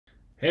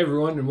Hey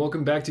everyone, and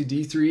welcome back to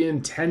D3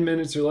 in 10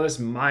 minutes or less.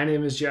 My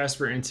name is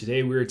Jasper, and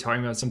today we are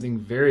talking about something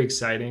very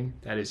exciting.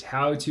 That is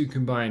how to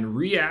combine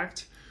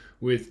React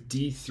with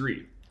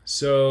D3.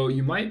 So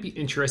you might be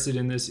interested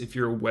in this if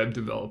you're a web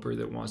developer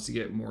that wants to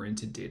get more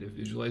into data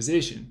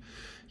visualization.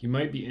 You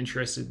might be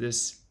interested in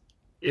this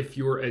if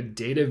you're a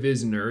data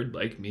viz nerd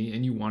like me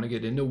and you want to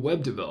get into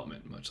web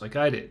development, much like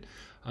I did.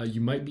 You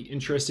might be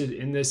interested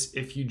in this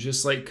if you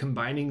just like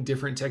combining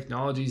different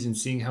technologies and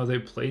seeing how they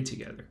play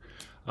together.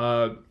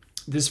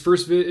 This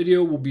first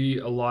video will be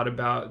a lot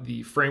about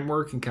the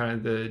framework and kind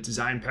of the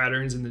design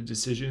patterns and the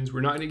decisions.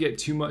 We're not going to get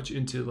too much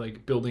into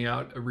like building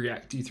out a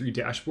React D3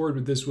 dashboard,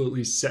 but this will at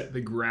least set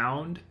the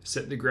ground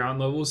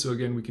level. So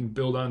again, we can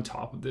build on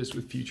top of this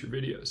with future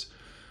videos.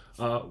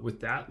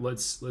 With that,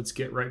 let's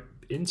get right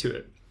into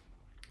it.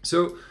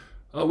 So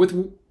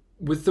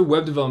with the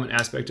web development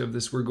aspect of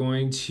this, we're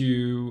going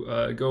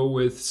to go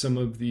with some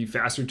of the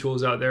faster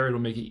tools out there.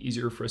 It'll make it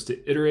easier for us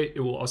to iterate.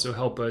 It will also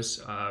help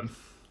us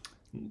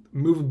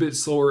move a bit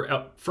slower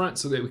up front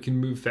so that we can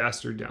move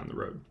faster down the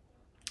road.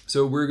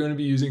 So we're going to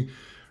be using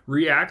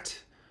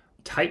React,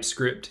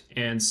 TypeScript,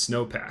 and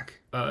Snowpack.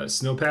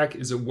 Snowpack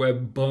is a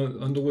web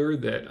bundler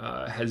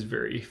that has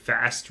very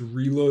fast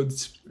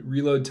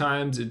reload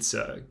times. It's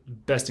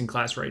best in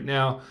class right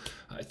now.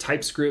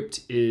 TypeScript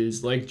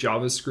is like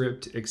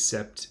JavaScript,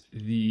 except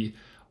the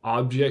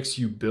objects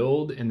you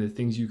build and the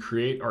things you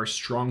create are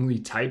strongly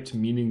typed,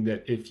 meaning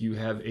that if you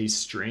have a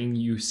string,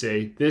 you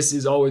say, this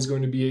is always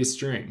going to be a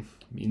string.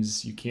 It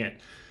means you can't.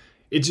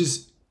 It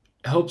just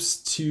helps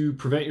to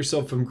prevent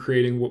yourself from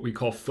creating what we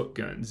call foot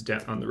guns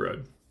down on the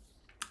road.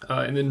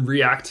 And then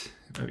React,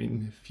 I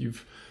mean,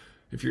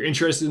 if you're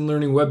interested in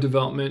learning web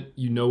development,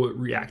 you know what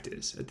React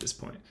is at this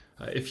point.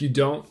 If you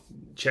don't,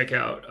 check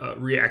out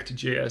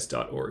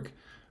react.js.org.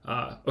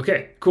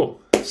 Okay,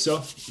 cool.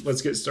 So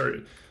let's get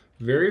started.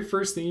 Very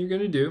first thing you're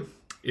going to do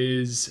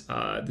is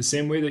the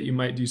same way that you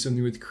might do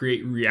something with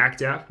create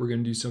React app, we're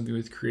going to do something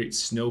with create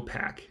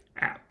Snowpack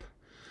app.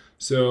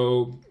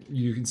 So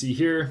you can see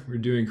here, we're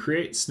doing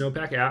create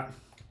Snowpack app.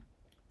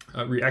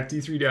 React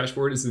D3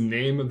 dashboard is the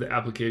name of the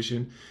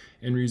application,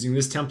 and we're using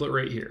this template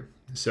right here.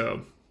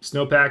 So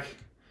Snowpack,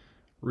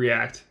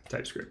 React,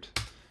 TypeScript.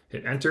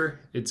 Hit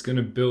enter, it's going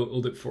to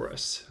build it for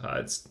us.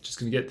 It's just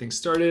going to get things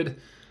started.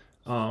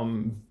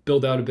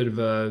 Build out a bit of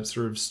a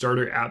sort of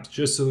starter app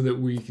just so that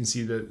we can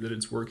see that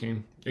it's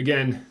working.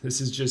 Again,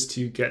 this is just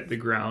to get the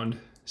ground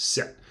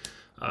set.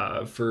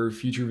 For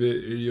future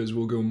videos,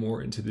 we'll go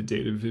more into the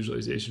data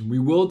visualization. We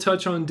will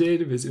touch on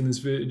data viz in this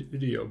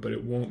video, but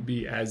it won't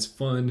be as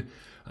fun,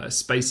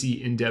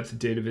 spicy, in-depth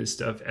data viz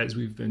stuff as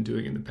we've been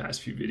doing in the past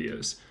few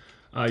videos.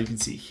 You can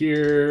see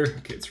here,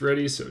 okay, it's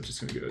ready. So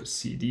just gonna go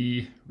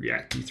cd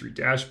React D3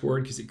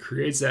 dashboard because it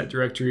creates that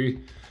directory,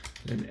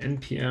 and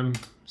npm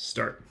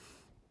start.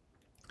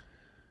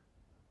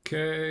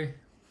 Okay,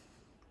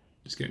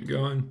 just getting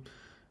going.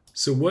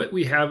 So what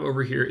we have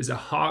over here is a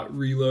hot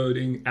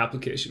reloading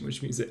application,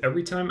 which means that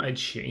every time I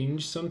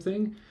change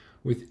something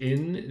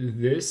within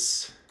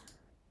this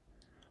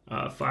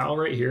file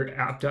right here,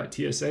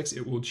 app.tsx,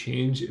 it will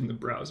change in the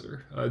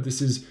browser.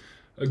 This is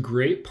a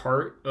great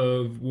part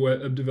of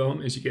web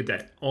development is you get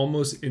that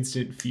almost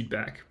instant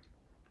feedback.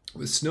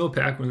 With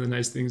Snowpack, one of the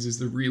nice things is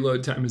the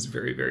reload time is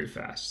very, very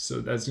fast. So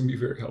that's gonna be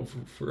very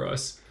helpful for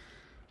us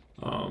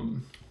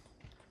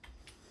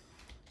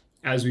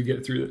as we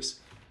get through this.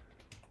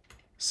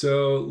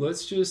 So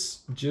let's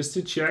just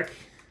to check,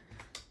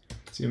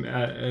 see I'm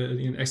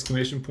adding an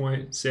exclamation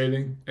point,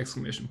 saving,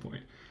 exclamation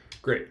point.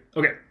 Great,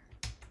 okay.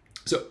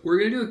 So we're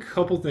gonna do a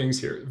couple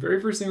things here. The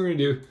very first thing we're gonna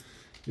do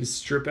is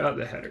strip out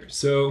the header.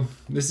 So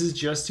this is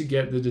just to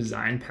get the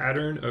design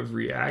pattern of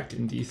React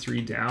and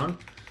D3 down.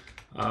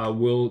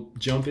 We'll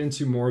jump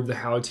into more of the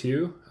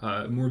how-to,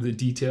 more of the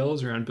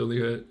details around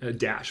building a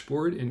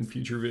dashboard in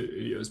future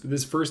videos. But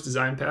this first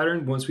design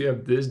pattern, once we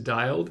have this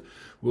dialed,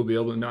 we'll be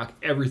able to knock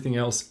everything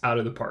else out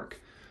of the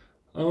park.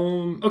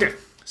 Okay,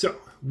 so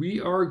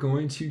we are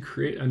going to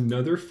create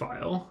another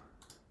file.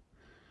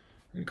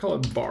 I'm gonna call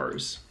it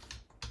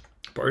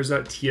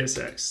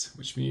bars.tsx,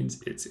 which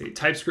means it's a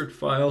TypeScript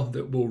file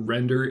that will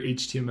render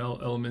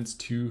HTML elements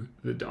to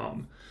the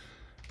DOM.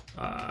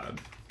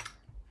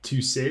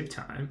 To save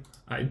time,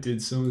 I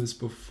did some of this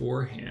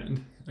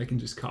beforehand. I can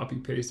just copy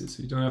paste it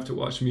so you don't have to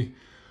watch me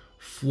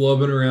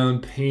flubbing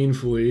around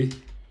painfully.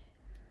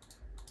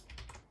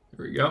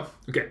 There we go.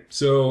 Okay,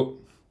 so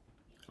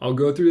I'll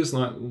go through this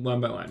line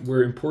by line.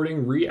 We're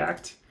importing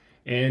React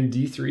and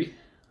D3.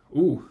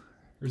 Ooh,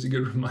 there's a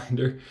good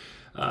reminder.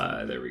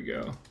 There we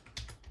go.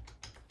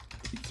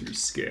 D3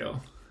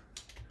 scale.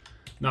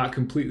 Not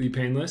completely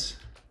painless,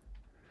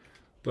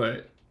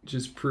 but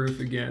just proof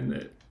again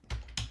that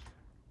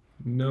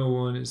no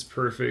one is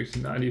perfect,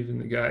 not even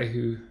the guy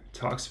who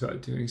talks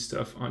about doing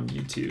stuff on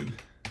YouTube.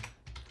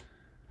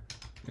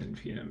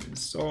 npm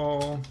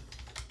install,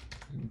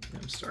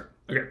 npm start.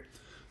 Okay,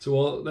 so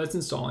while that's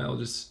installing, I'll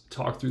just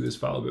talk through this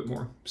file a bit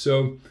more.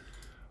 So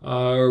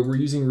We're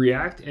using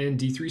React and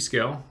D3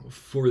 scale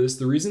for this.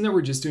 The reason that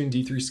we're just doing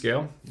D3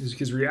 scale is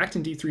because React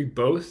and D3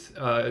 both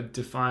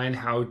define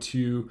how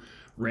to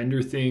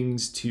render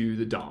things to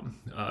the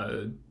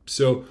DOM.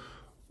 So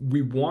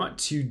we want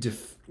to,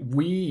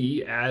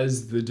 we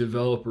as the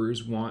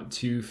developers want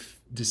to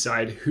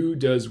decide who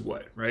does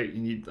what, right?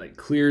 You need like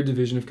clear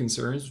division of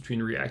concerns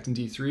between React and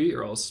D3,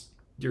 or else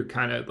you're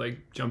kind of like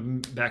jumping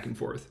back and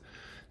forth.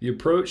 The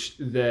approach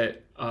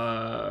that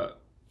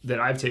that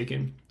I've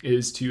taken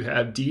is to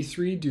have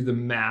D3 do the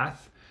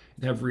math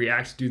and have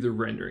React do the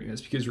rendering.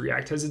 That's because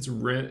React has its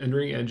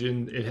rendering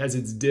engine. It has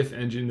its Diff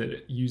engine that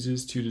it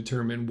uses to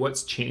determine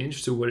what's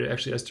changed, so what it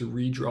actually has to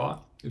redraw.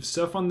 If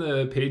stuff on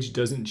the page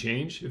doesn't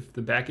change, if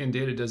the backend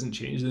data doesn't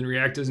change, then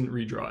React doesn't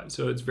redraw it.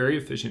 So it's very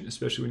efficient,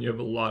 especially when you have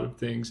a lot of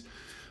things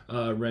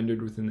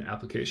rendered within the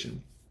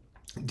application.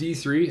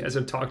 D3, as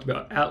I've talked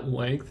about at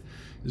length,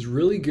 is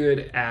really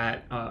good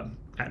at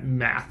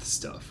math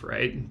stuff,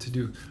 right? To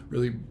do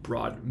really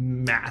broad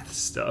math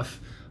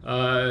stuff,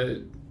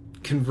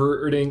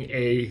 converting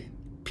a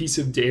piece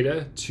of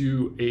data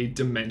to a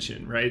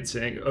dimension, right?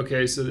 Saying,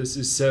 okay, so this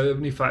is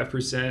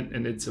 75%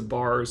 and it's a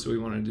bar, so we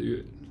want to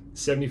do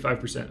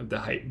 75% of the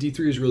height.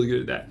 D3 is really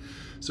good at that.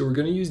 So we're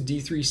going to use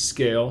D3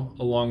 scale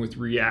along with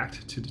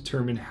React to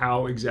determine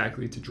how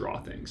exactly to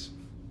draw things.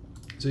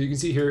 So you can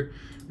see here,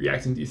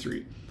 React and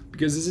D3.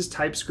 Because this is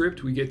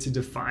TypeScript, we get to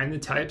define the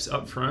types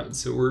up front.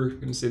 So we're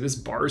going to say this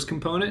bars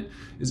component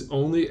is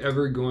only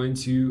ever going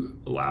to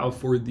allow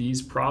for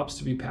these props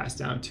to be passed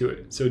down to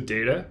it. So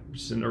data,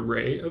 which is an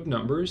array of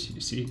numbers,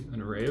 you see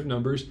an array of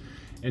numbers,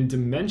 and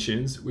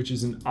dimensions, which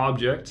is an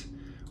object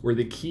where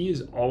the key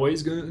is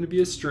always going to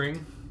be a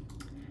string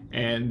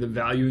and the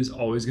value is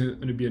always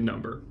going to be a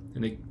number,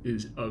 and it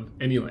is of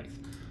any length.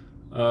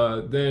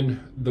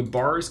 Then the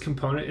bars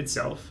component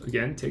itself,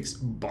 again, takes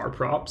bar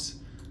props.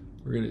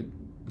 We're going to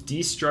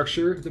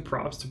destructure the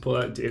props to pull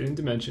out data and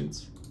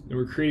dimensions, and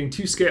we're creating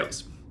two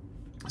scales.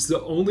 So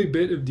the only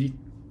bit of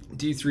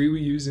D3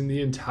 we use in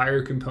the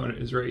entire component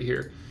is right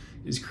here,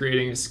 is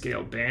creating a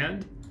scale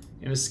band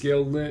and a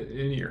scale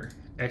linear,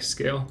 X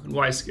scale and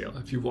Y scale.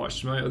 If you've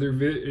watched my other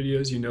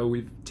videos, you know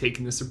we've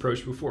taken this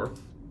approach before.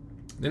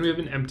 Then we have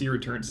an empty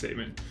return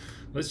statement.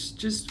 Let's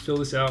just fill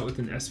this out with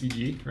an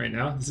SVG right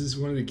now. This is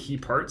one of the key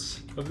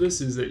parts of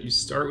this, is that you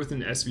start with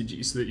an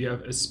SVG so that you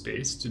have a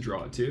space to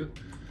draw it to.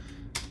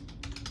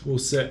 We'll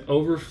set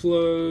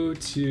overflow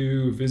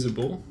to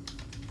visible.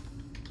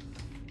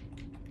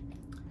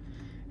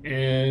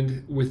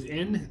 And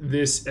within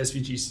this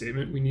SVG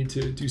statement, we need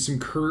to do some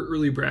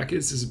curly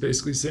brackets. This is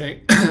basically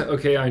saying,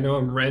 okay, I know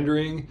I'm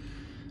rendering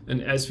an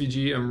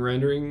SVG, I'm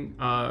rendering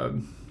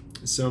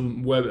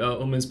some web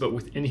elements, but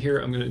within here,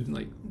 I'm gonna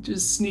like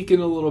just sneak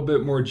in a little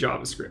bit more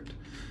JavaScript.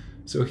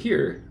 So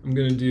here, I'm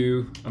gonna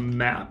do a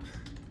map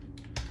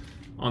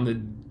on the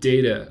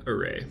data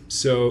array.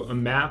 So a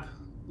map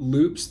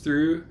loops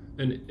through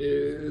an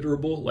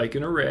iterable like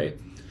an array,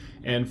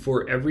 and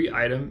for every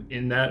item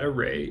in that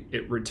array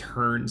it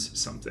returns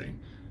something.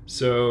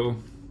 So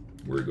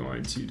we're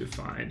going to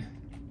define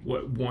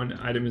what one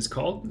item is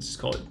called. Let's just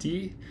call it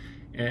D,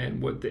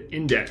 and what the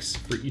index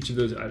for each of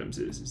those items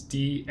is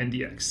D and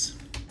DX.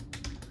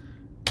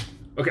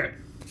 Okay,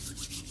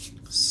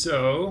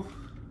 so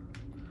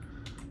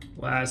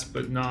last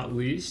but not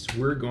least,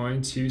 we're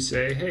going to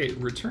say, hey,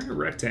 return a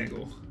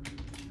rectangle.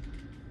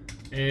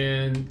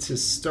 And to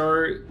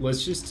start,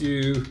 let's just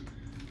do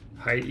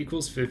height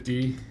equals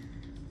 50.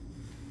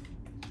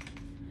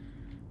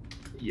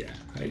 Yeah,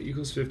 height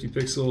equals 50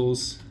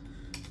 pixels.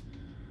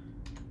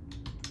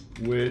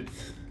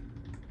 Width,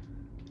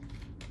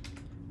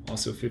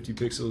 also 50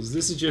 pixels.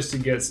 This is just to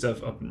get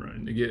stuff up and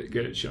running, to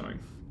get it showing.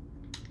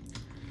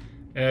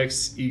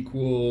 X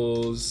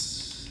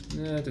equals,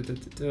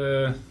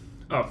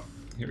 oh,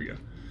 here we go.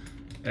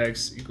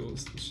 X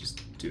equals, let's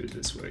just do it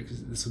this way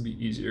because this will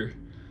be easier.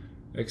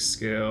 X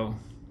scale,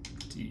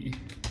 D,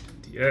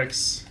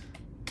 dx,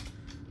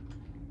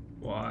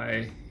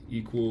 Y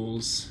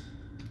equals,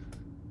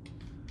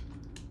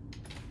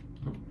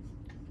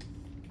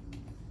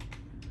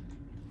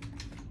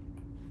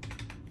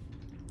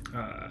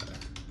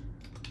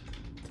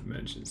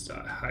 dimensions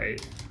dot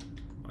height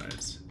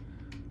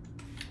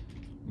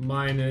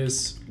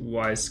minus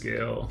Y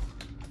scale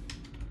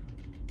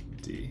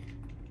D.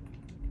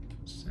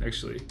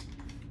 Actually,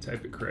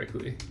 type it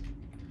correctly.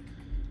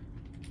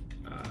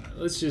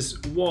 Let's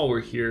just, while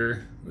we're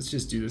here, let's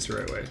just do this the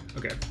right way.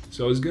 Okay,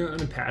 so I was going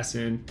to pass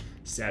in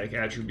static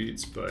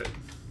attributes, but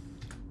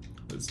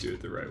let's do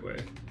it the right way.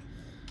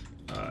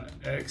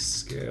 X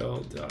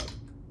scale dot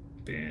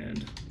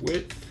band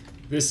width.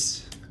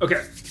 This,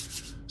 okay.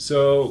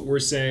 So we're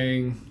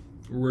saying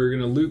we're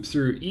going to loop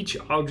through each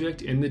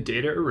object in the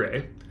data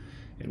array,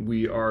 and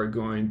we are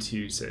going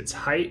to say its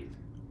height,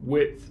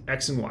 width,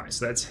 X and Y.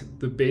 So that's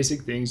the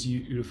basic things you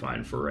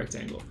define for a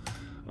rectangle.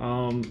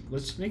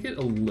 Let's make it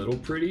a little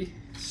pretty.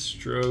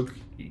 Stroke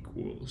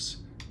equals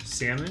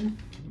salmon,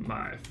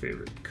 my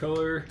favorite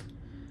color,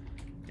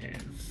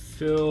 and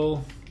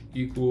fill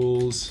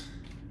equals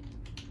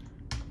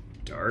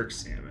dark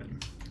salmon.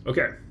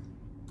 Okay,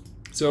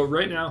 So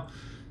right now,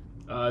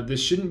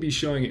 this shouldn't be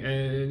showing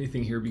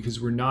anything here because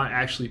we're not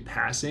actually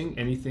passing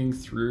anything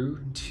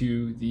through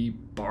to the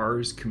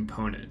bars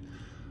component.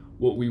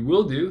 What we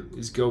will do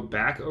is go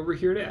back over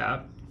here to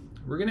app.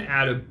 We're going to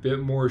add a bit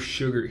more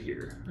sugar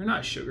here, or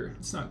not sugar.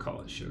 Let's not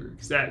call it sugar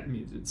because that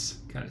means it's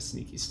kind of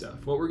sneaky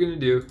stuff. What we're going to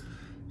do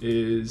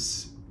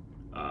is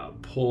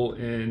pull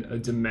in a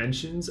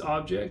dimensions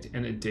object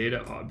and a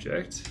data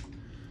object.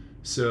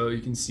 So you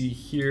can see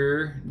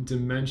here,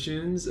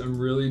 dimensions, I'm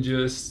really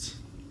just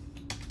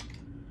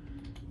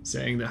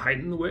saying the height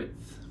and the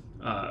width.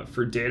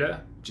 For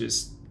data,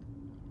 just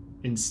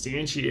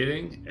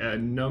instantiating a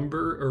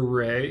number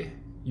array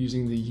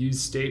using the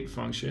useState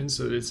function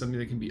so that it's something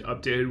that can be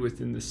updated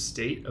within the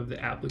state of the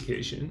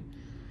application.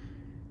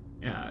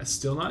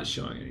 Still not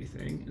showing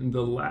anything. And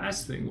the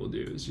last thing we'll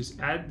do is just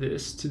add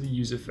this to the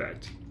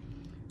useEffect.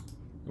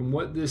 And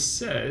what this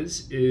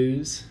says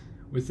is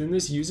within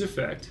this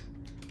useEffect,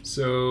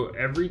 so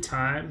every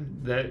time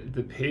that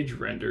the page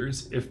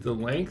renders, if the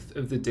length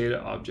of the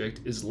data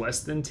object is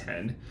less than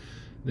 10,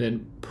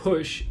 then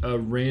push a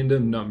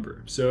random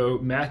number. So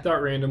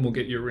math.random will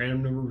get you a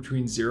random number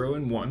between 0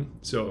 and 1.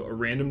 So a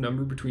random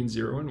number between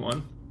 0 and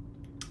 1.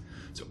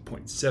 So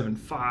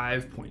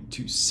 0.75,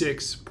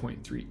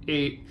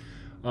 0.26,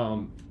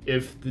 0.38.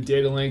 If the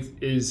data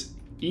length is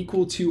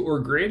equal to or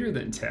greater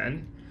than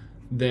 10,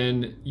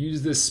 then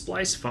use this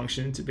splice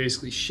function to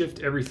basically shift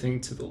everything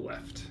to the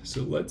left.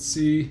 So let's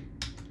see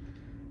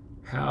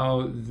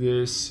how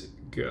this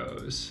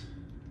goes.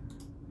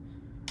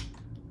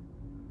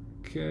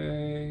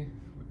 Okay,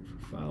 wait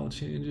for file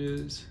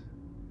changes.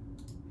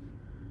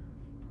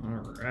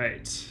 All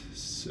right,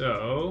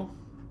 so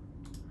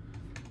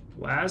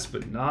last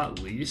but not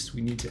least,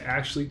 we need to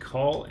actually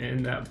call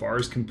in that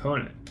bars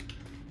component.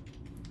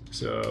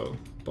 So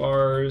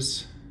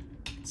bars,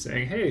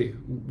 saying, hey,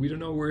 we don't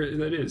know where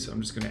that is. So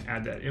I'm just going to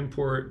add that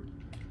import.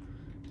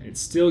 And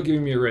it's still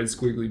giving me a red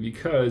squiggly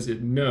because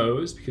it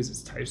knows, because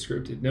it's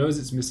TypeScript, it knows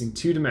it's missing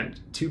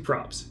two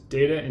props,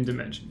 data and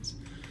dimensions.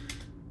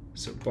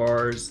 So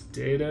bars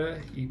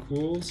data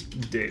equals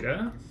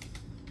data.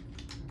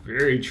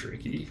 Very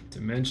tricky.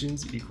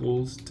 Dimensions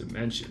equals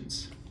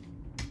dimensions.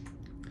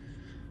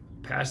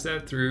 Pass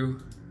that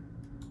through.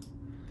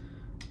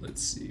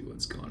 Let's see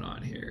what's going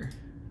on here.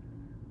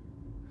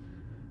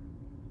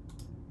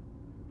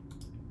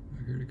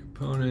 Here to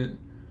component,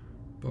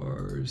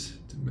 bars,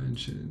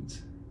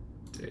 dimensions,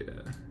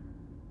 data.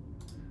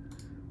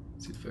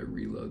 Let's see if I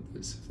reload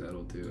this, if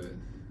that'll do it.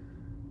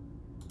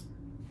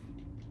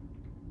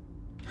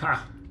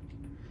 Ha!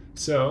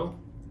 So,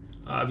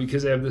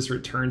 because I have this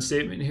return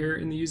statement here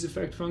in the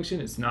useEffect function,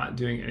 it's not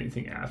doing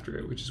anything after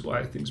it, which is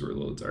why things were a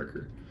little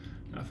darker.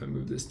 Now if I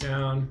move this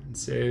down and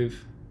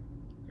save,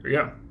 there we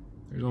go.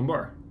 There's one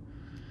bar.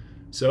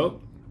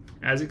 So,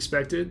 as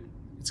expected,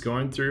 it's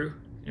going through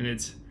and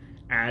it's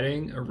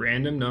adding a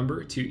random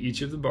number to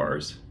each of the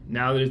bars.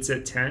 Now that it's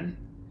at 10,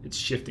 it's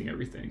shifting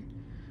everything.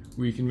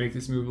 We can make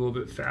this move a little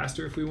bit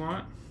faster if we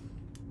want.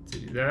 To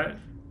do that,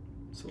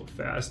 it's a little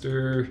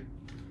faster.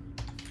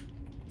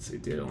 Let's say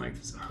data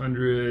length is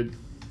 100.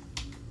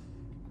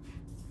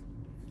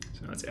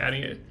 So now it's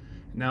adding it,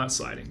 and now it's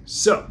sliding.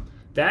 So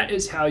that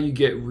is how you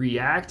get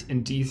React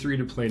and D3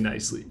 to play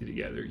nicely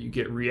together. You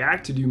get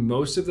React to do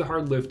most of the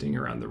hard lifting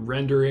around the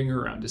rendering,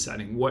 around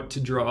deciding what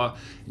to draw,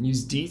 and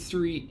use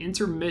D3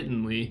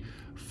 intermittently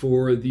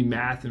for the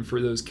math and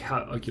for those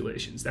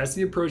calculations. That's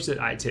the approach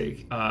that I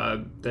take.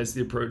 That's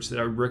the approach that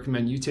I would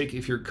recommend you take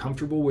if you're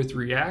comfortable with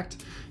React.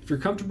 If you're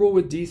comfortable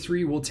with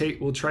D3,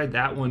 we'll try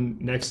that one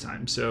next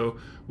time. So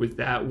with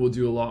that, we'll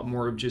do a lot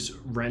more of just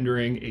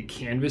rendering a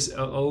canvas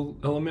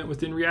element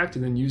within React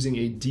and then using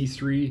a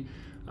D3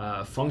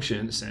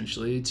 function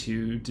essentially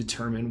to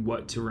determine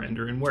what to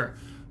render and where.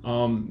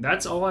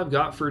 That's all I've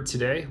got for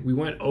today. We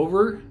went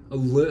over a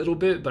little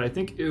bit, but I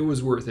think it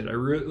was worth it. I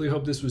really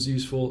hope this was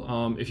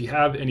useful. If you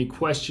have any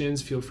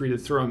questions, feel free to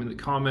throw them in the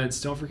comments.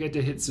 Don't forget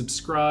to hit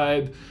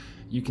subscribe.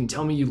 You can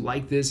tell me you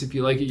like this if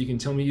you like it. You can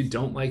tell me you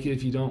don't like it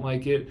if you don't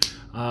like it.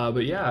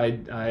 But yeah,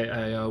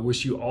 I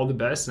wish you all the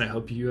best, and I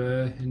hope you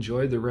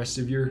enjoy the rest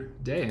of your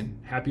day, and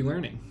happy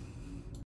learning.